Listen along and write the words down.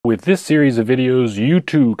With this series of videos, you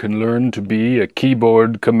too can learn to be a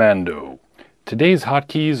keyboard commando. Today's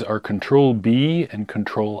hotkeys are Ctrl-B and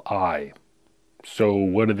Ctrl-I. So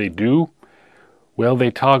what do? Well,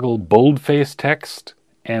 they toggle boldface text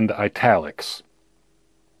and italics.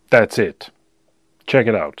 That's it. Check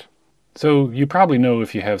it out. So you probably know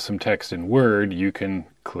if you have some text in Word, you can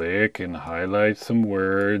click and highlight some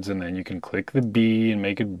words, and then you can click the B and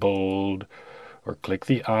make it bold, or click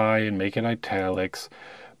the I and make it italics.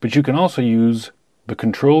 But you can also use the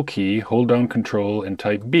Control key, hold down Control and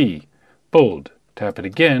type B, bold. Tap it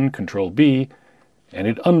again, Ctrl-B, and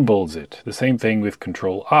it unbolds it. The same thing with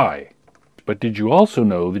Ctrl-I. But did you also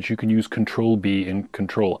know that you can use Ctrl-B and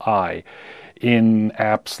Ctrl-I in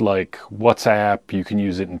apps like WhatsApp? You can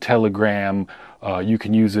use it in Telegram. You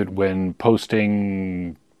can use it when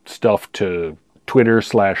posting stuff to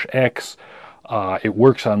Twitter/X. It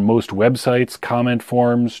works on most websites, comment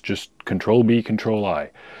forms, just Ctrl-B, Ctrl-I.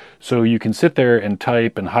 So you can sit there and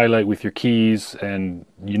type and highlight with your keys, and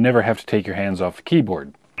you never have to take your hands off the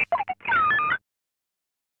keyboard.